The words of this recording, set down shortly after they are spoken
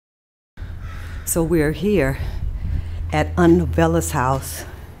So we're here at Aunt Novella's house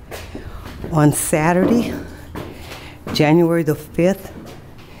on Saturday, January the 5th,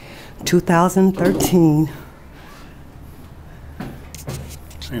 2013.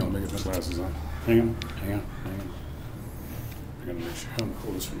 Hang on, let me get my glasses on. Hang on. I gotta make sure. I'm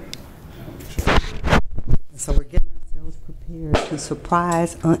hold this for a minute. So we're getting ourselves prepared to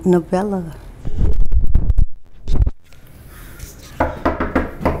surprise Aunt Novella.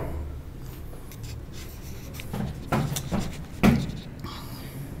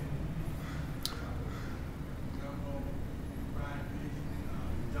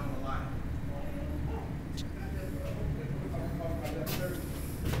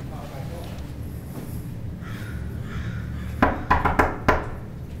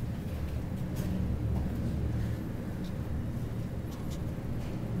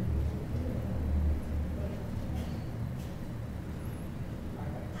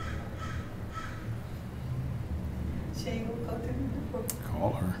 She ain't gonna come to the door.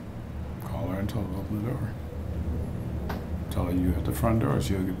 Call her. Call her and tell her to open the door. Tell her you at the front door.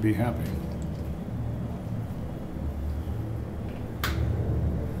 She'll be happy.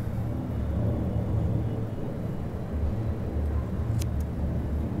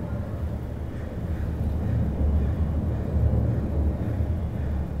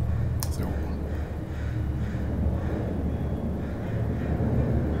 So,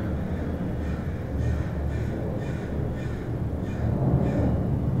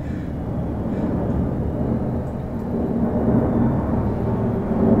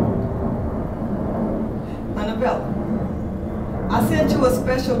 Novella, I sent you a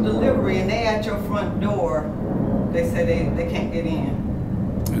special delivery and they at your front door. They said they can't get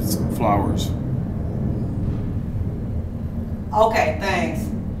in. it's flowers. Okay, thanks.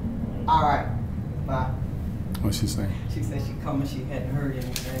 All right, bye. What's she saying? She said she coming, she hadn't heard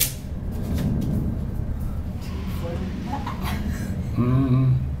anything.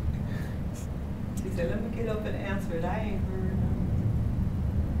 Mm-hmm. She said, let me get up and answer it. I ain't heard nothing.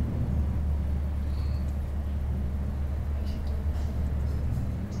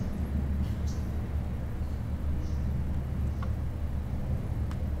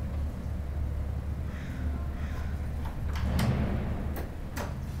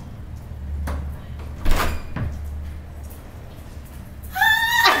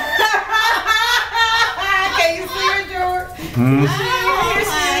 Hmm?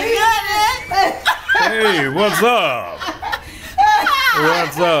 Hey, what's up?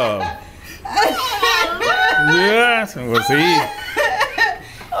 What's up? Yes, what's he?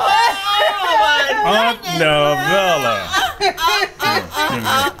 Aunt Novella.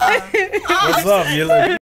 What's up? You look